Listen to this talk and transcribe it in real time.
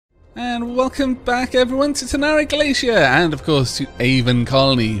And welcome back everyone to Tanara Glacier and of course to Aven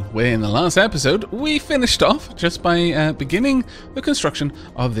Colony, where in the last episode we finished off just by beginning the construction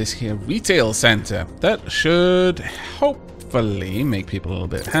of this here retail centre. That should hopefully make people a little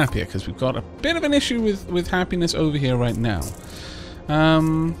bit happier, because we've got a bit of an issue with happiness over here right now.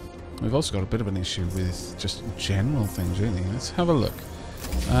 We've also got a bit of an issue with just general things really. Let's have a look.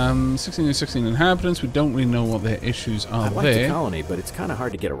 16 inhabitants. We don't really know what their issues are there. I like the colony, but it's kind of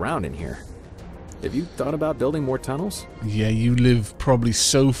hard to get around in here. Have you thought about building more tunnels? Yeah, you live probably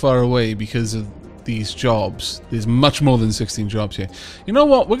so far away because of these jobs. There's much more than 16 jobs here. You know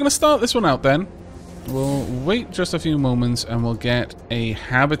what? We're going to start this one out then. We'll wait just a few moments and we'll get a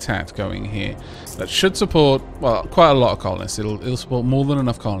habitat going here that should support, well, quite a lot of colonists. It'll support more than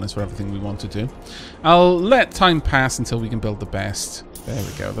enough colonists for everything we want to do. I'll let time pass until we can build the best. There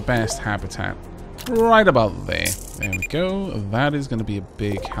we go, the best habitat. Right about there. There we go. That is going to be a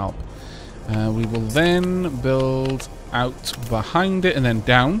big help. We will then build out behind it and then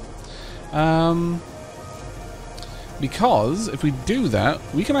down. Because if we do that,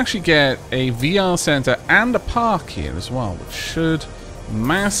 we can actually get a VR center and a park here as well, which should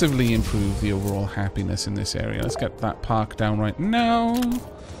massively improve the overall happiness in this area. Let's get that park down right now.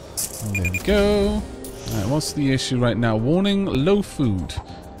 There we go. Alright, what's the issue right now? Warning, low food.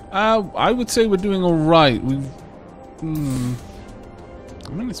 I would say we're doing alright. We've... I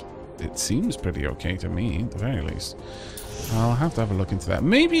mean, it seems pretty okay to me, at the very least. I'll have to have a look into that.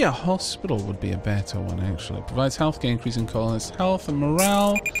 Maybe a hospital would be a better one, actually. Provides healthcare, increasing colonists' health and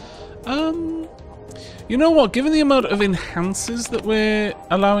morale. You know what? Given the amount of enhancers that we're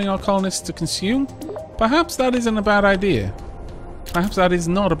allowing our colonists to consume, perhaps that isn't a bad idea. Perhaps that is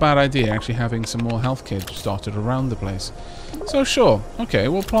not a bad idea, actually having some more healthcare dotted around the place. So sure, okay,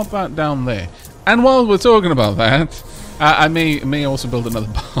 we'll plop that down there. And while we're talking about that, I may also build another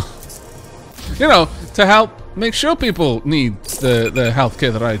bar. You know, to help make sure people need the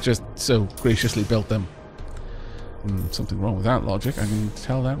healthcare that I just so graciously built them. Something wrong with that logic, I can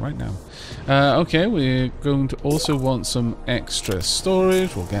tell that right now. Okay, we're going to also want some extra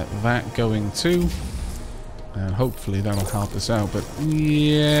storage. We'll get that going too. And hopefully that'll help us out. But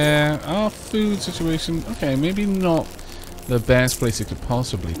yeah, our food situation, okay, maybe not the best place it could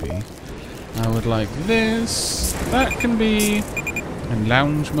possibly be. I would like this. That can be in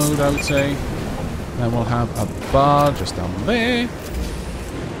lounge mode, I would say. Then we'll have a bar just down there.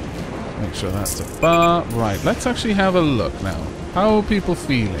 Make sure that's a bar. Right, let's actually have a look now. How are people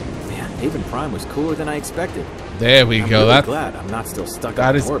feeling? Man, Aven Prime was cooler than I expected. There we go. I'm really glad I'm not still stuck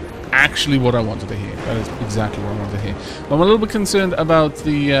on orbit. That is actually what I wanted to hear. That is exactly what I wanted to hear. But I'm a little bit concerned about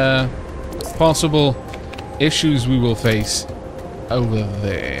the possible issues we will face over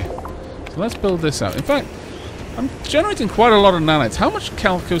there. So let's build this out. In fact, I'm generating quite a lot of nanites. How much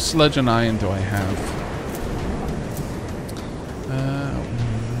calco, sludge, and iron do I have?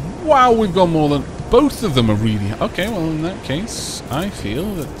 Wow, we've got more than... Both of them are really... Okay, well, in that case, I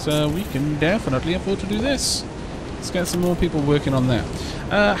feel that we can definitely afford to do this. Let's get some more people working on that.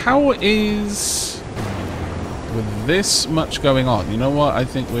 How is... With this much going on, you know what? I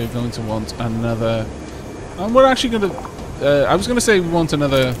think we're going to want another... we're actually going to... I was going to say we want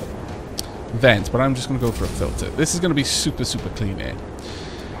another vent, but I'm just going to go for a filter. This is going to be super, super clean air.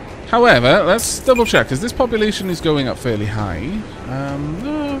 However, let's double check, because this population is going up fairly high.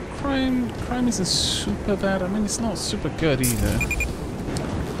 No, crime isn't super bad. I mean, it's not super good either.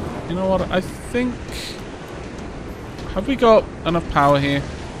 You know what? I think... Have we got enough power here?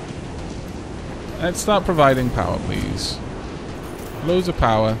 Let's start providing power, please. Loads of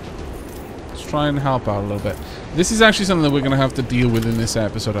power. Let's try and help out a little bit. This is actually something that we're going to have to deal with in this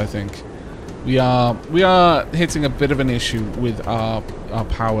episode, I think. We are hitting a bit of an issue with our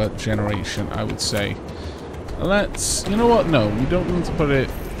power generation, I would say. Let's... You know what? No, we don't need to put it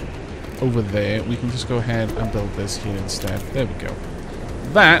over there. We can just go ahead and build this here instead. There we go.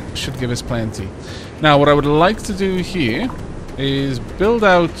 That should give us plenty. Now, what I would like to do here is build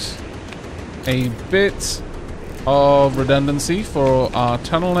out a bit of redundancy for our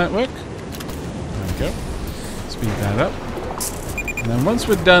tunnel network. There we go. Speed that up. And then once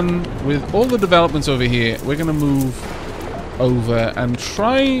we're done with all the developments over here, we're going to move over and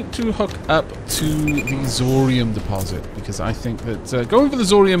try to hook up to the Zorium deposit, because I think that going for the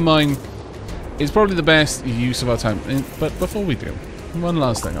Zorium mine is probably the best use of our time. But before we do, one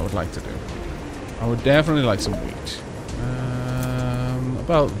last thing I would like to do. I would definitely like some wheat.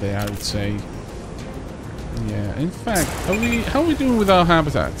 About there, I would say. Yeah, in fact, how are we doing with our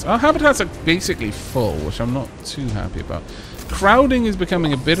habitats? Our habitats are basically full, which I'm not too happy about. Crowding is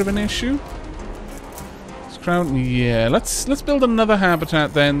becoming a bit of an issue. Let's Crowd, yeah. Let's build another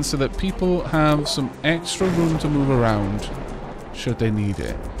habitat then, so that people have some extra room to move around, should they need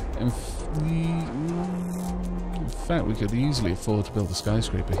it. In fact, we could easily afford to build a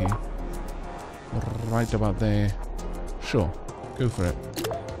skyscraper here, right about there. Sure, go for it.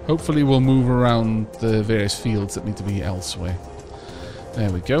 Hopefully, we'll move around the various fields that need to be elsewhere. There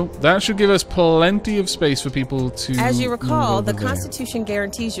we go. That should give us plenty of space for people to... As you recall, the Constitution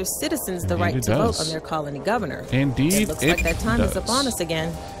guarantees your citizens the right to vote on their colony governor. Indeed, it looks like that time is upon us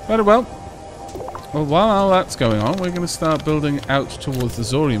again. Very well. Well, while that's going on, we're going to start building out towards the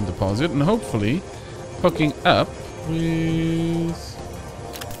Zorium deposit and hopefully hooking up with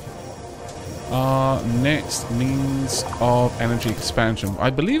our next means of energy expansion. I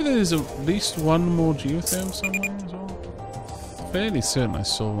believe there is at least one more geotherm somewhere as well. Fairly certain I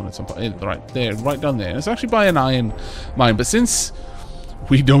saw one at some point. Right there, right down there. It's actually by an iron mine, but since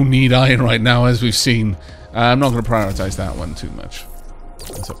we don't need iron right now, as we've seen, I'm not going to prioritize that one too much.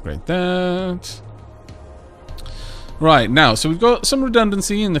 Let's upgrade that. Right, now, so we've got some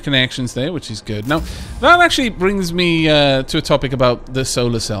redundancy in the connections there, which is good. Now, that actually brings me to a topic about the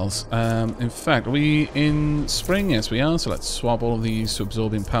solar cells. In fact, are we in spring? Yes, we are, so let's swap all of these to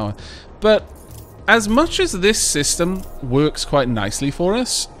absorbing power. But as much as this system works quite nicely for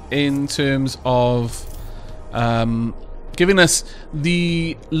us in terms of giving us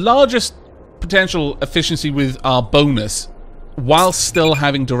the largest potential efficiency with our bonus, while still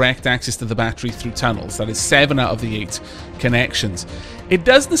having direct access to the battery through tunnels, that is 7 out of the 8 connections, it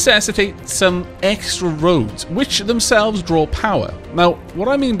does necessitate some extra roads, which themselves draw power. Now, what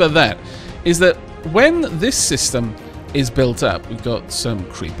I mean by that is that when this system is built up, we've got some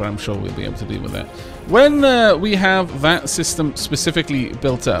creeper, I'm sure we'll be able to deal with that. When we have that system specifically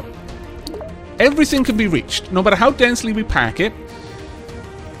built up, everything can be reached, no matter how densely we pack it.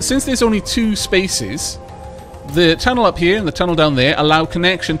 Since there's only 2 spaces, the tunnel up here and the tunnel down there allow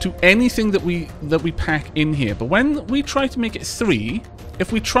connection to anything that we pack in here. But when we try to make it 3,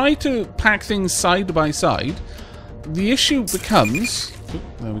 if we try to pack things side by side, the issue becomes...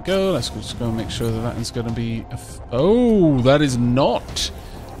 There we go. Let's just go and make sure that that is going to be... Oh, that is not...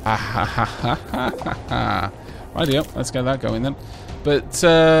 Rightio, let's get that going then. But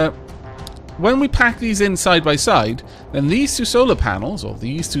when we pack these in side by side, then these 2 solar panels, or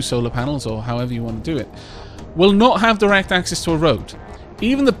these 2 solar panels, or however you want to do it, will not have direct access to a road.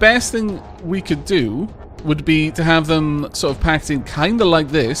 Even the best thing we could do would be to have them sort of packed in kind of like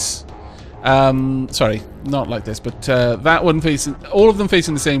this. Sorry, not like this, but that one facing, all of them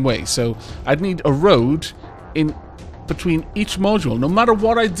facing the same way. So I'd need a road in between each module. No matter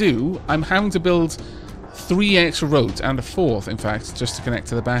what I do, I'm having to build 3 extra roads, and a 4th, in fact, just to connect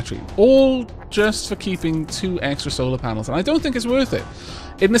to the battery. All just for keeping 2 extra solar panels, and I don't think it's worth it.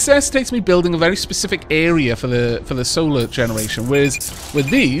 It necessitates me building a very specific area for the solar generation, whereas with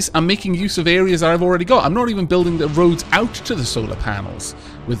these, I'm making use of areas that I've already got. I'm not even building the roads out to the solar panels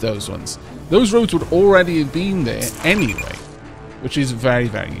with those ones. Those roads would already have been there anyway, which is very,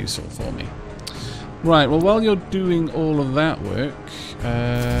 very useful for me. Right, well, while you're doing all of that work,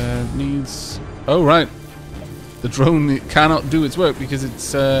 needs... Oh, right. The drone cannot do its work because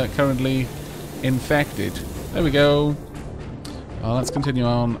it's currently infected. There we go. Well, let's continue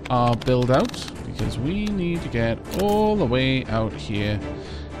on our build out because we need to get all the way out here.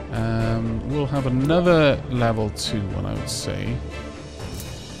 We'll have another level 2 one, I would say.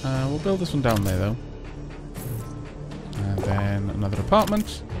 We'll build this one down there though. And then another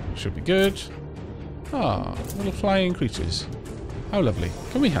apartment. Should be good. Ah, little flying creatures. How lovely.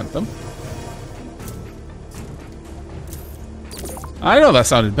 Can we hunt them? I know that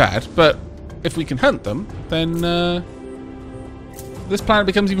sounded bad, but if we can hunt them, then this planet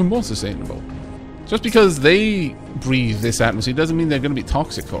becomes even more sustainable. Just because they breathe this atmosphere doesn't mean they're going to be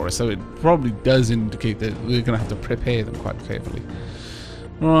toxic for us, so it probably does indicate that we're going to have to prepare them quite carefully.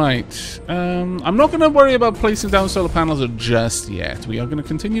 Right, I'm not going to worry about placing down solar panels just yet. We are going to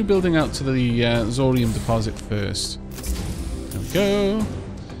continue building out to the Zorium deposit first. There we go.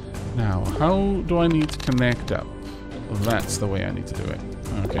 Now, how do I need to connect up? Well, that's the way I need to do it.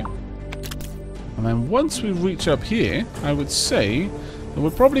 Okay. And then once we reach up here, I would say that we're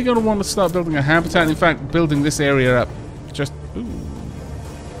probably going to want to start building a habitat. In fact, building this area up just... Ooh.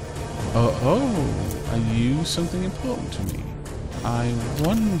 Oh, are you something important to me? I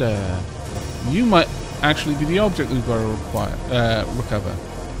wonder. You might actually be the object we've got to recover.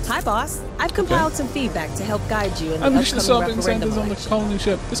 Hi, boss. I've compiled some feedback to help guide you in the Unleash the upcoming sorting referendum centers on the election. colony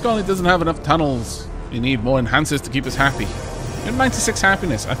ship. This colony doesn't have enough tunnels. We need more enhancers to keep us happy. You're 96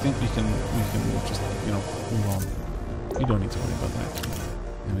 happiness. I think we can just, you know, move on. You don't need to worry about that.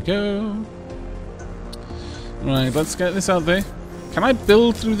 There we go. Right, let's get this out there. Can I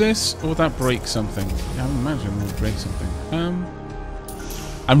build through this, or would that break something? I imagine it would break something.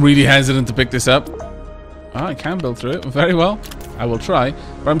 I'm really hesitant to pick this up. Oh, I can build through it. Very well. I will try.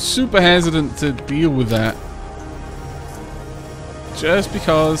 But I'm super hesitant to deal with that. Just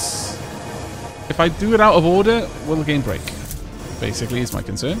because if I do it out of order, will the game break? Basically, is my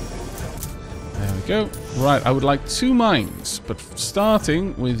concern. There we go. Right, I would like 2 mines, but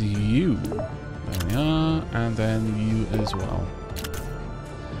starting with you. There we are, and then you as well.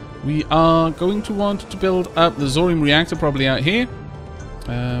 We are going to want to build up the Zorium reactor probably out here.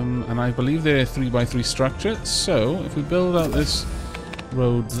 And I believe they're a 3x3 structure. So, if we build out this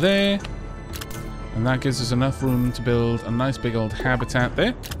road there, and that gives us enough room to build a nice big old habitat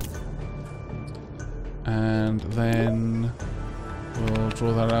there. And then we'll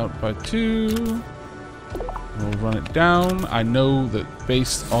draw that out by 2. We'll run it down. I know that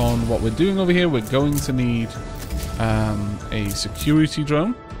based on what we're doing over here, we're going to need a security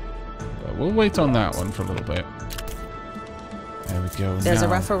drone. But we'll wait on that one for a little bit. There we go. There's a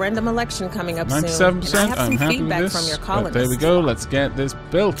referendum election coming up soon. 97%. I'm happy with this. From your colonists. There we go. Let's get this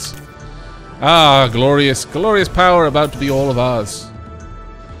built. Ah, glorious, glorious power about to be all of ours.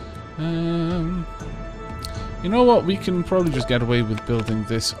 You know what? We can probably just get away with building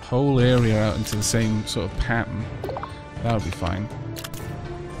this whole area out into the same sort of pattern. That would be fine.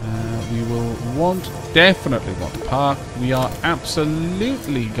 We will definitely want a park. We are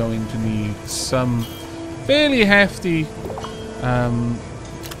absolutely going to need some fairly hefty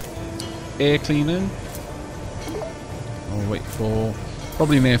air cleaning. I'll wait for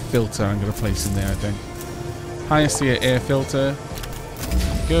probably an air filter I'm going to place in there, I think. Highest tier air filter.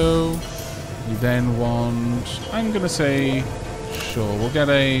 There we go. We then want, I'm going to say, sure, we'll get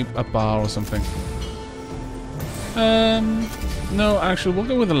a bar or something. No, actually, we'll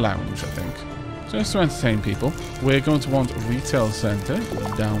go with a lounge, I think. Just to entertain people. We're going to want a retail center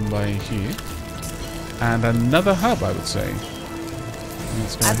down by here. And another hub, I would say.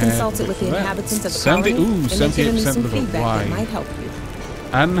 I've consulted with the inhabitants of the colony, ooh, 78% of the feedback that might help you.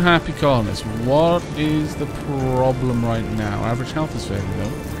 Unhappy colonists. What is the problem right now? Average health is fairly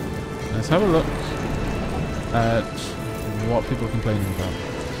low. Let's have a look at what people are complaining about.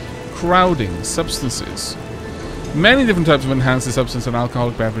 Crowding, substances. Many different types of enhanced substance and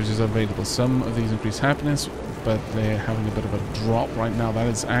alcoholic beverages are available. Some of these increase happiness, but they're having a bit of a drop right now. That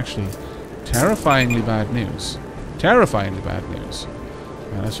is actually terrifyingly bad news. Terrifyingly bad news.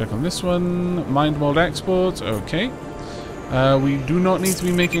 Let's check on this one. Mind mold exports. Okay. We do not need to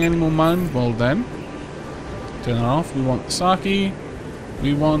be making any more mind mold then. Turn it off. We want sake.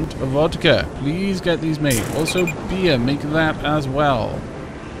 We want vodka. Please get these made. Also beer. Make that as well.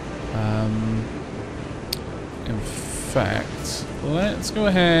 In fact, let's go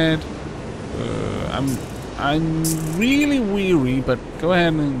ahead. I'm really weary, but go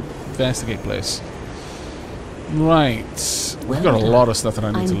ahead and investigate place. Right. We've got a lot of stuff that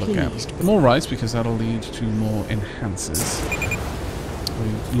I need to look at. More rice, because that'll lead to more enhancers.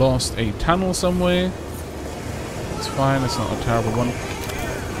 We've lost a tunnel somewhere. It's fine, it's not a terrible one.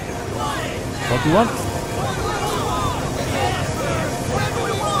 What do you want?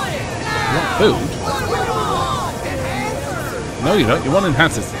 You want food? No, you don't. You want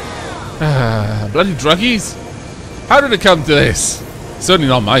enhancers. Bloody druggies! How did it come to this? Certainly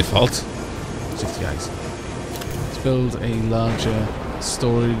not my fault. 60 eyes. Let's build a larger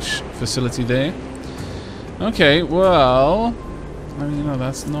storage facility there. Okay, well, I mean, you know,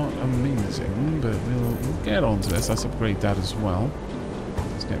 that's not amazing, but we'll get onto this. Let's upgrade that as well.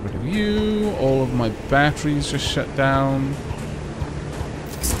 Let's get rid of you. All of my batteries just shut down.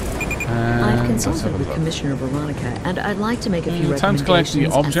 I've consulted with Commissioner Veronica, and I'd like to make a few recommendations. Time to collect the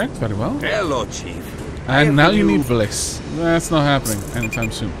object, very well. Hello, Chief. And now you need bliss. That's not happening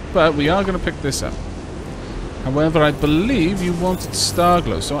anytime soon. But we are going to pick this up. However, I believe you wanted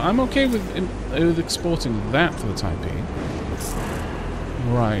Starglow, so I'm okay with exporting that for the time being.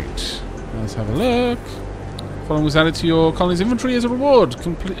 Right. Let's have a look. Following was added to your colony's inventory as a reward for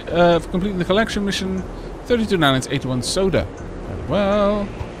completing the collection mission. 32 nanites, 81 soda. Very well.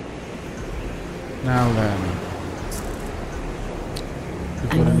 Now then, we've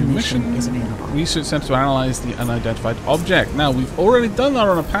got a new mission. Is available. Research center to analyze the unidentified object. Now, we've already done that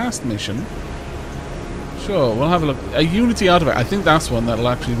on a past mission. Sure, we'll have a look. A Unity artifact. I think that's one that'll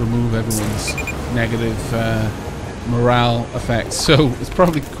actually remove everyone's negative morale effects. So it's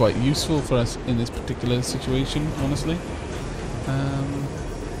probably quite useful for us in this particular situation, honestly. I'm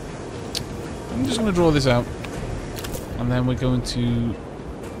just going to draw this out. And then we're going to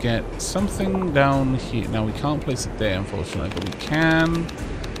get something down here. Now we can't place it there, unfortunately, but we can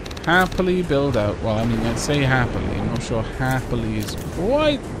happily build out. Well, I mean, I'd say happily. I'm not sure happily is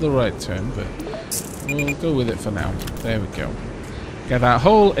quite the right term, but we'll go with it for now. There we go. Get that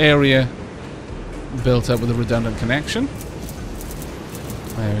whole area built up with a redundant connection.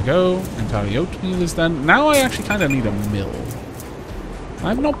 There we go. Entirely oatmeal is done. Now I actually kind of need a mill.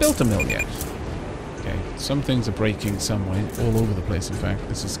 I've not built a mill yet. Okay, some things are breaking some way, all over the place in fact.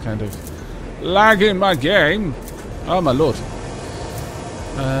 This is kind of lagging my game. Oh my lord.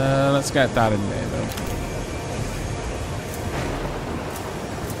 Let's get that in there though.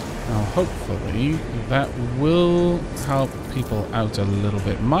 Now hopefully that will help people out a little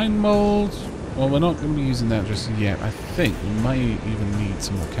bit. Mine mold, well, we're not going to be using that just yet. I think we might even need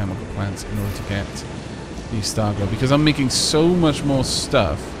some more chemical plants in order to get the star glow, because I'm making so much more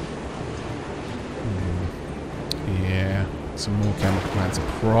stuff. Yeah, some more chemical plants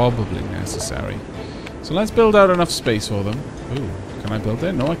are probably necessary. So let's build out enough space for them. Ooh, can I build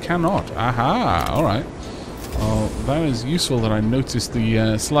there? No, I cannot. Aha, alright. Well, that is useful that I noticed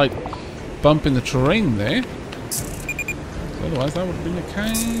the slight bump in the terrain there. Otherwise, that would have been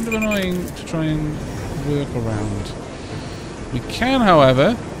kind of annoying to try and work around. We can,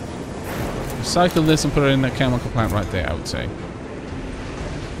 however, recycle this and put it in a chemical plant right there, I would say.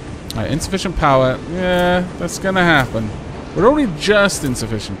 Alright, insufficient power. Yeah, that's gonna happen. We're only just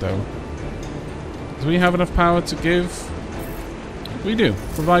insufficient, though. Do we have enough power to give? We do.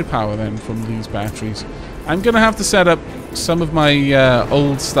 Provide power, then, from these batteries. I'm gonna have to set up some of my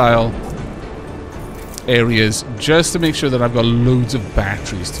old-style areas just to make sure that I've got loads of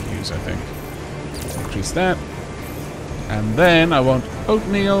batteries to use, I think. Increase that. And then I want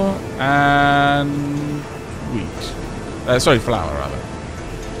oatmeal and wheat. Sorry, flour, rather.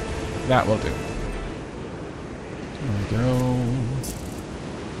 That will do. There we go.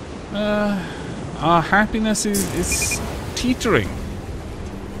 Our happiness is teetering.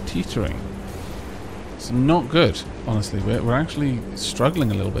 Teetering. It's not good, honestly. We're actually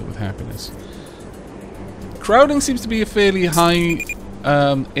struggling a little bit with happiness. Crowding seems to be a fairly high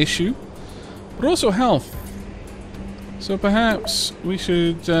issue, but also health. So perhaps we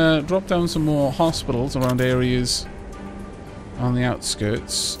should drop down some more hospitals around areas on the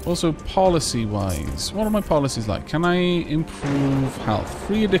outskirts. Also, policy-wise, what are my policies like? Can I improve health?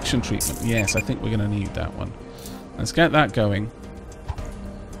 Free addiction treatment. Yes, I think we're going to need that one. Let's get that going.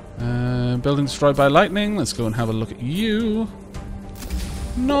 Building destroyed by lightning. Let's go and have a look at you.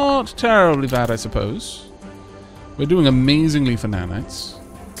 Not terribly bad, I suppose. We're doing amazingly for nanites.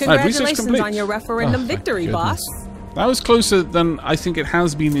 Congratulations on your referendum victory, boss. That was closer than I think it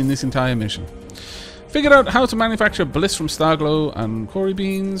has been in this entire mission. Figured out how to manufacture bliss from starglow and quarry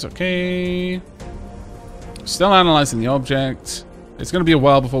beans. Okay. Still analyzing the object. It's going to be a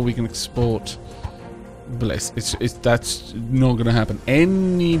while before we can export bliss. That's not going to happen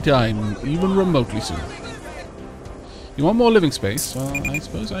anytime, even remotely soon. You want more living space? Well, I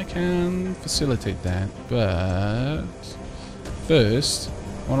suppose I can facilitate that, but first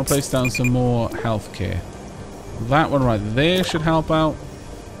I want to place down some more healthcare. That one right there should help out.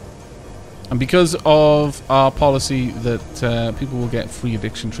 And because of our policy that people will get free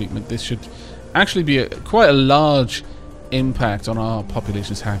addiction treatment, this should actually be quite a large impact on our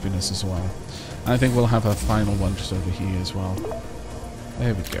population's happiness as well. And I think we'll have a final one just over here as well.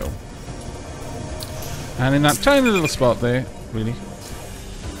 There we go. And in that tiny little spot there, really.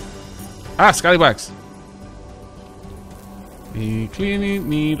 Ah, scallywags! We clearly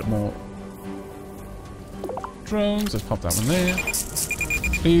need more drones. Let's pop that one there.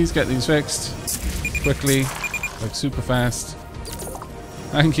 Please get these fixed quickly, like super fast.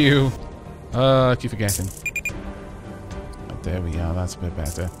 Thank you. I keep forgetting. But there we are. That's a bit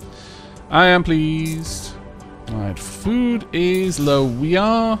better. I am pleased. Alright, food is low. We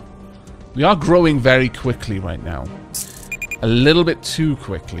are growing very quickly right now. A little bit too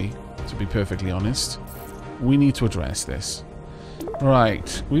quickly, to be perfectly honest. We need to address this.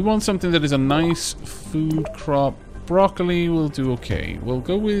 Right, we want something that is a nice food crop. Broccoli will do okay. We'll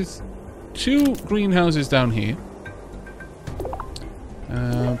go with 2 greenhouses down here.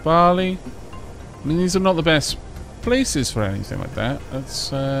 Barley. I mean, these are not the best places for anything like that. Let's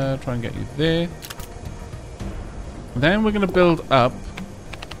try and get you there. Then we're going to build up.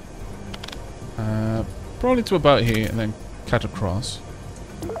 Probably to about here and then cut across.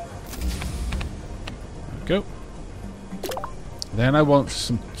 There we go. Then I want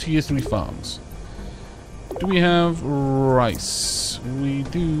some tier 3 farms. Do we have rice? We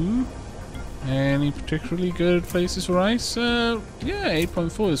do. Any particularly good places for rice? Yeah,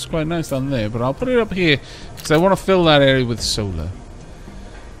 8.4 is quite nice down there, but I'll put it up here because I want to fill that area with solar.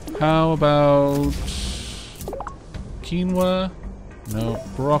 How about quinoa? No.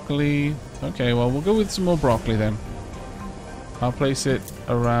 Broccoli. Okay, well, we'll go with some more broccoli then. I'll place it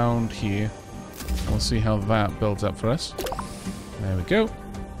around here. We'll see how that builds up for us. There we go.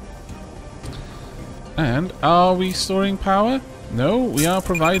 And are we storing power? No, we are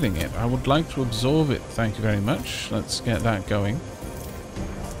providing it. I would like to absorb it. Thank you very much. Let's get that going.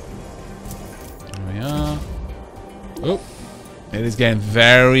 There we are. Oh, it is getting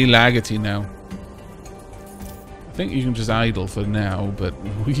very laggity now. I think you can just idle for now, but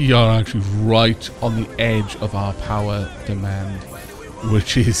we are actually right on the edge of our power demand,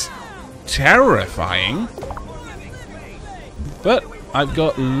 which is terrifying. But I've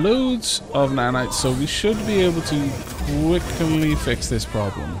got loads of nanites, so we should be able to quickly fix this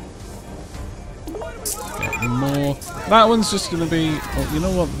problem. Get more. That one's just going to be... Well, you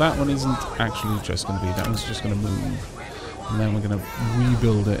know what? That one isn't actually just going to be. That one's just going to move. And then we're going to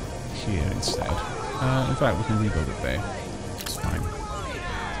rebuild it here instead. In fact, we can rebuild it there. It's fine.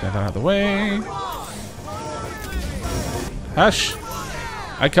 Let's get that out of the way. Hush!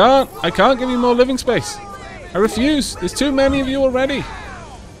 I can't give you more living space. I refuse. There's too many of you already.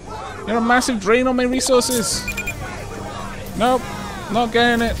 You're a massive drain on my resources. Nope, not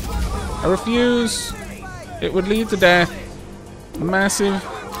getting it. I refuse. It would lead to death. Massive,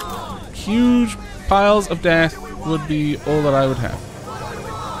 huge piles of death would be all that I would have.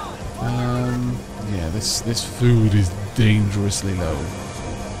 Yeah, this food is dangerously low.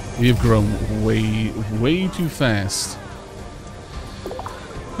 We have grown way too fast.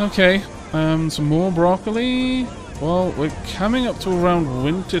 Okay, some more broccoli. Well, we're coming up to around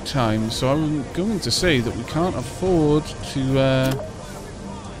winter time, so I'm going to say that we can't afford to,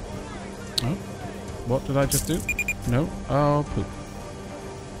 Oh, what did I just do? No, oh, poop.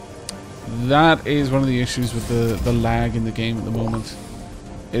 That is one of the issues with the lag in the game at the moment.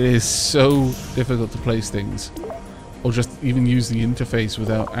 It is so difficult to place things, or just even use the interface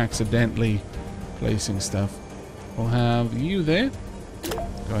without accidentally placing stuff. We'll have you there.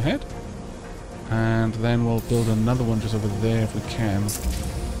 Go ahead. And then we'll build another one just over there if we can.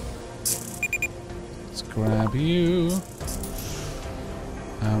 Let's grab you.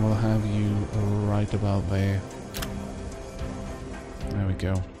 And we'll have you right about there. There we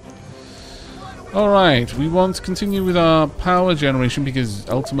go. Alright, we want to continue with our power generation because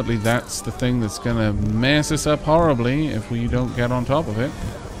ultimately that's the thing that's going to mess us up horribly if we don't get on top of it.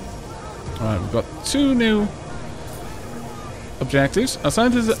 Alright, we've got 2 new objectives. Our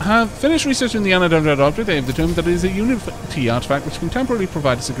scientists have finished researching the unidentified object. They have determined that it is a Unity artifact which can temporarily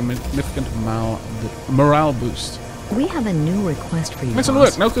provide a significant morale boost. We have a new request for you. Excellent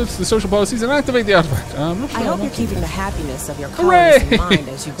work. Now go to the social policies and activate the artifact. I hope you're keeping the happiness of your colonies in mind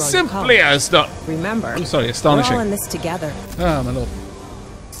as you grow Simply your colony. Remember, I'm sorry, astonishing. we're all in this together. Ah, my lord.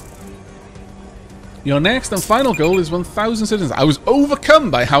 Your next and final goal is 1,000 citizens. I was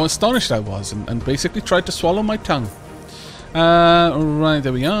overcome by how astonished I was and basically tried to swallow my tongue. Right,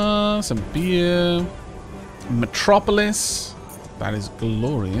 there we are. Some beer. Metropolis. That is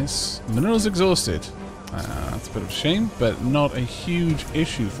glorious. Minerals exhausted. That's a bit of a shame, but not a huge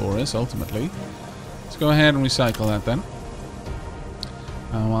issue for us, ultimately. Let's go ahead and recycle that then.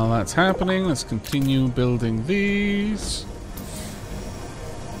 And while that's happening, let's continue building these.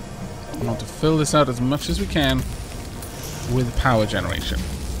 We want to fill this out as much as we can with power generation.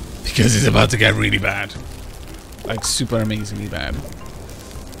 Because it's about to get really bad. Like, super amazingly bad.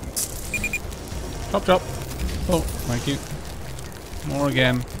 Chop, chop. Oh, thank you. More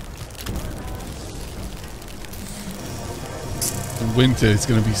again. In winter, it's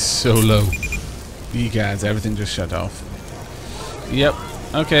going to be so low. Egads, everything just shut off. Yep.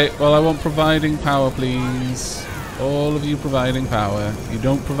 Okay, well, I want providing power, please. All of you providing power. You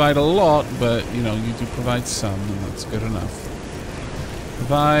don't provide a lot, but, you know, you do provide some, and that's good enough.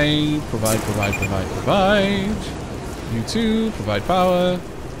 Provide. You too, provide power.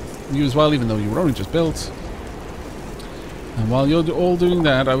 You as well, even though you were only just built. And while you're all doing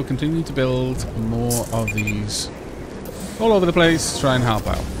that, I will continue to build more of these all over the place, try and help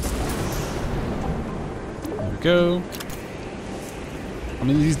out. There we go. I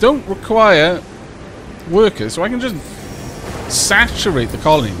mean, these don't require workers, so I can just saturate the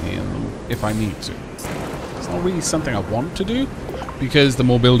colony if I need to. It's not really something I want to do, because the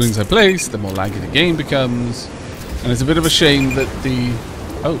more buildings I place, the more laggy the game becomes. And it's a bit of a shame that the...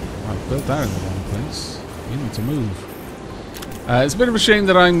 Oh, I built that in the wrong place. You need to move. It's a bit of a shame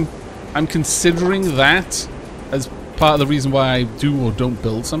that I'm considering that as part of the reason why I do or don't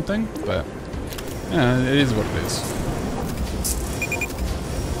build something, but yeah, it is what it is.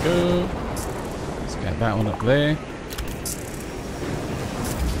 Go. Let's get that one up there.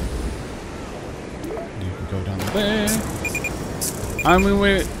 You can go down there. I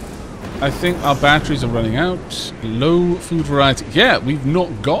mean, I think our batteries are running out. Low food variety. Yeah, we've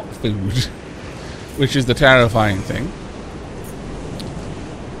not got food, which is the terrifying thing.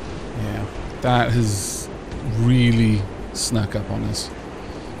 Yeah, that has really snuck up on us.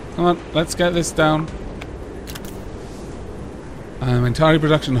 Come on, let's get this down. Entire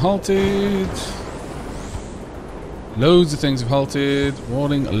production halted. Loads of things have halted.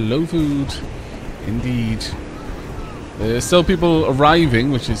 Warning, low food. Indeed. There's still people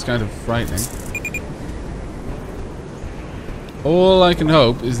arriving, which is kind of frightening. All I can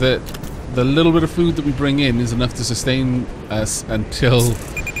hope is that the little bit of food that we bring in is enough to sustain us until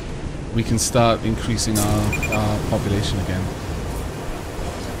we can start increasing our population again.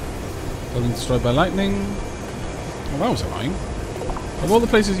 Building destroyed by lightning. Well, that was annoying. Of all the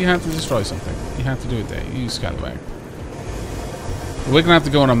places you have to destroy something, you have to do it there. You scallywag. We're going to have to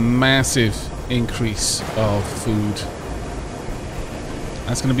go on a massive increase of food.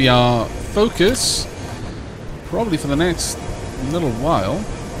 That's going to be our focus, probably for the next little while.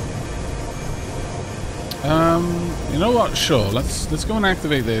 You know what? Sure. Let's go and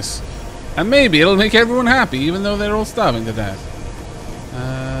activate this, and maybe it'll make everyone happy, even though they're all starving to death.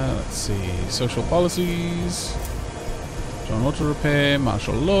 Let's see. Social policies. John auto repair.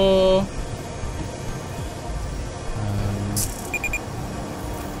 Martial law.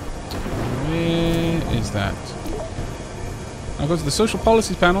 Where is that? I'll go to the social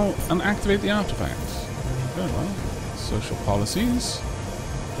policies panel and activate the artifacts. Very well. Social policies.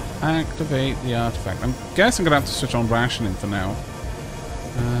 Activate the artifact. I guess I'm going to have to switch on rationing for now.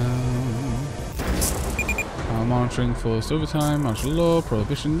 Monitoring forced overtime, martial law,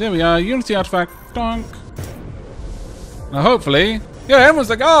 prohibition. There we are. Unity artifact. Donk. Now hopefully... Yeah, everyone's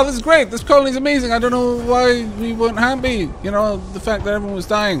like, oh, this is great. This colony's amazing. I don't know why we weren't happy. You know, the fact that everyone was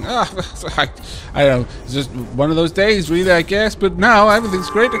dying. I don't know. It's just one of those days, really, I guess. But now everything's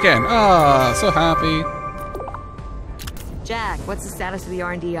great again. Ah, so happy. Jack, what's the status of the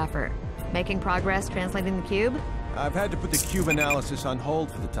R&D effort? Making progress translating the cube? I've had to put the cube analysis on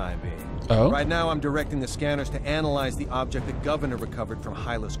hold for the time being. Oh? Right now, I'm directing the scanners to analyze the object the governor recovered from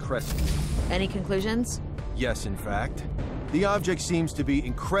Hylas Crescent. Any conclusions? Yes, in fact. The object seems to be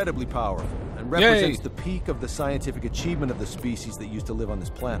incredibly powerful and represents the peak of the scientific achievement of the species that used to live on this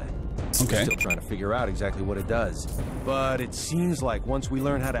planet. Okay. We're still trying to figure out exactly what it does. But it seems like once we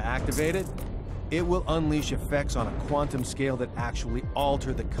learn how to activate it, it will unleash effects on a quantum scale that actually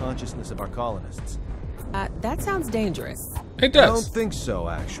alter the consciousness of our colonists. That sounds dangerous. It does. I don't think so,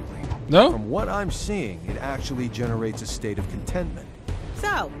 actually. No? From what I'm seeing, it actually generates a state of contentment.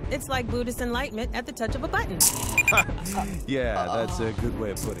 So, it's like Buddhist enlightenment at the touch of a button. Yeah, that's a good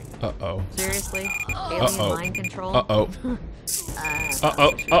way of putting it. Uh-oh. Seriously? Alien mind control? Uh-oh.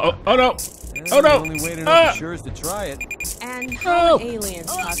 Uh-oh. Uh-oh. Oh, no. And Oh, no. The only way to know for sure is to try it. And how would aliens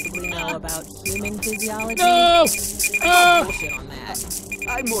possibly know about human physiology? No! Bullshit on that.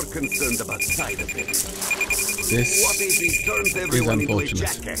 I'm more concerned about side effects. This What if he turns is everyone into a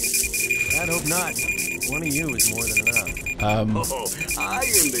unfortunate. jackass? I hope not. One of you is more than enough. Oh, I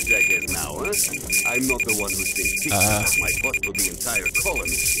am the jackass now, huh? I'm not the one who thinks pictures of my butt to the entire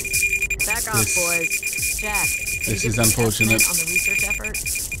colony. Back off, boys. Jack, This you is get some unfortunate. estimate on the research effort?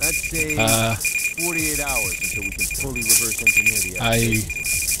 Let's say 48 hours until we can fully reverse engineer the activation.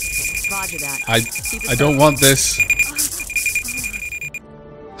 Roger that. Keep it I don't up. want this.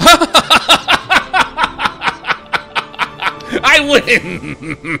 I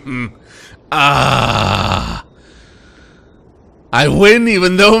win! I win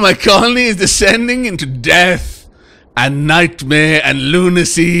even though my colony is descending into death and nightmare and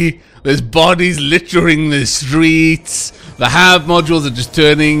lunacy. There's bodies littering the streets. The HAV modules are just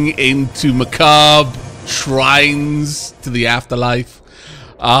turning into macabre shrines to the afterlife.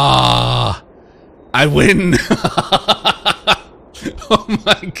 I win. Oh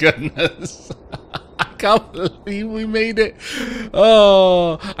my goodness. I can't believe we made it.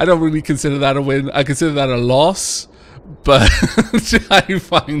 Oh, I don't really consider that a win. I consider that a loss. But I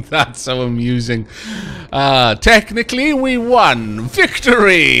find that so amusing. Technically, we won.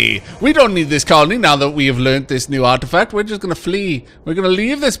 Victory! We don't need this colony now that we have learnt this new artifact. We're just going to flee. We're going to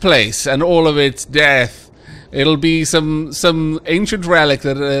leave this place and all of its death. It'll be some ancient relic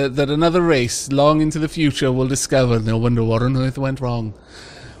that another race long into the future will discover. And they'll wonder what on earth went wrong.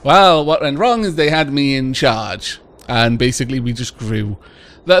 Well, what went wrong is they had me in charge. And basically we just grew.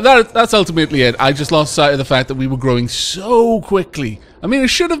 That's ultimately it. I just lost sight of the fact that we were growing so quickly. I mean, it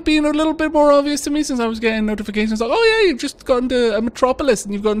should have been a little bit more obvious to me since I was getting notifications like, oh yeah, you've just gotten to a metropolis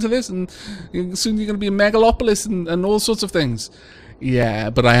and you've gotten to this and soon you're going to be a megalopolis and all sorts of things. Yeah,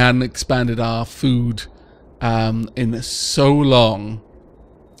 but I hadn't expanded our food in so long.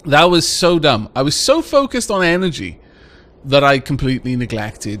 That was so dumb. I was so focused on energy that I completely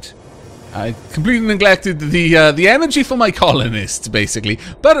neglected. The energy for my colonists, basically.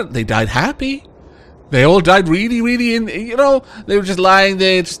 But they died happy. They all died really, really they were just lying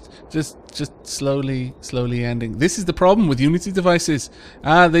there, just slowly ending. This is the problem with Unity devices.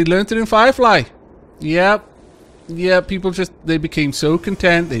 They learned it in Firefly. Yep. Yeah, people they became so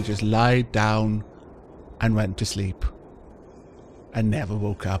content, they just lied down and went to sleep. And never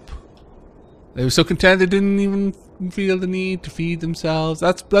woke up. They were so content they didn't even feel the need to feed themselves.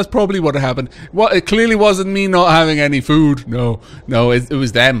 That's probably what happened. It clearly wasn't me not having any food. No, it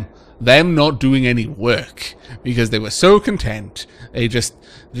was them. Them not doing any work. Because they were so content. They just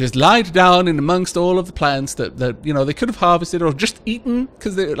lied down in amongst all of the plants that they could have harvested or just eaten,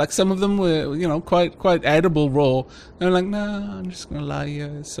 because like some of them were quite edible raw. They're like, nah, I'm just gonna lie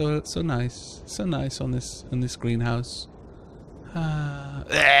here. It's so nice on this greenhouse. But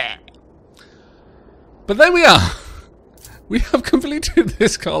there we are. We have completed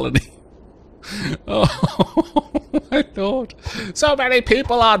this colony. Oh my lord. So many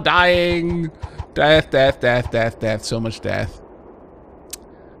people are dying. Death. So much death.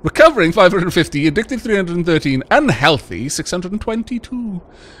 Recovering 550, addicted 313, unhealthy 622.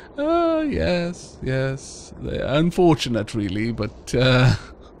 Yes. Unfortunate, really, but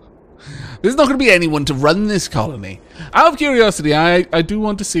there's not going to be anyone to run this colony. Out of curiosity, I do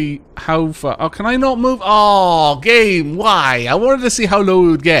want to see how far... Oh, can I not move? Oh, game, why? I wanted to see how low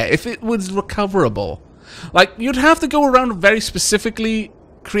it would get. If it was recoverable. Like, you'd have to go around and very specifically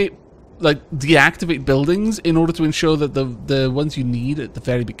deactivate buildings in order to ensure that the ones you need at the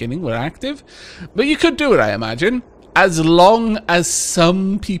very beginning were active. But you could do it, I imagine. As long as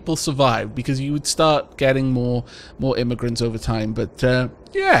some people survive, because you would start getting more immigrants over time. But,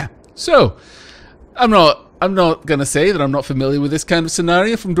 yeah. So, I'm not gonna say that I'm not familiar with this kind of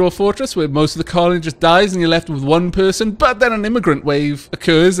scenario from Dwarf Fortress, where most of the colony just dies and you're left with one person, but then an immigrant wave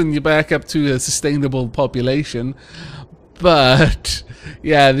occurs and you're back up to a sustainable population. But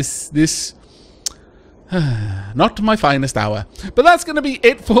yeah, this not my finest hour. But that's going to be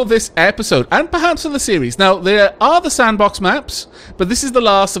it for this episode, and perhaps for the series. Now, there are the sandbox maps, but this is the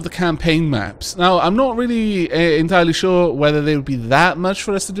last of the campaign maps. Now, I'm not really entirely sure whether there would be that much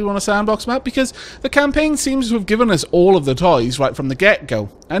for us to do on a sandbox map, because the campaign seems to have given us all of the toys right from the get-go,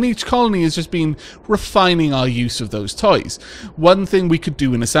 and each colony has just been refining our use of those toys. One thing we could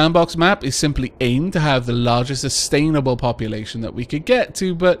do in a sandbox map is simply aim to have the largest sustainable population that we could get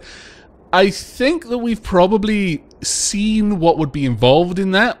to, but I think that we've probably seen what would be involved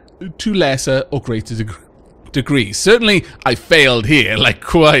in that to lesser or greater degrees. Certainly, I failed here, like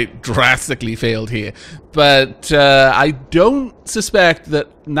quite drastically failed here. But I don't suspect that,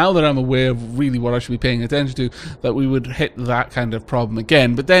 now that I'm aware of really what I should be paying attention to, that we would hit that kind of problem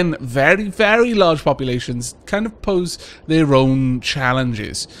again. But then very, very large populations kind of pose their own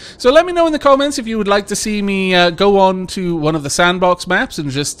challenges. So let me know in the comments if you would like to see me go on to one of the sandbox maps and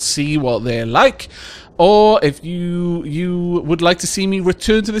just see what they're like. Or if you would like to see me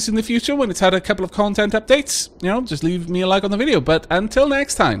return to this in the future when it's had a couple of content updates, just leave me a like on the video. But until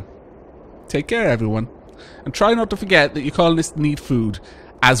next time, take care, everyone. And try not to forget that your colonists need food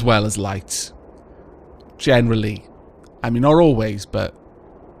as well as lights. Generally. I mean, not always, but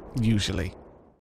usually.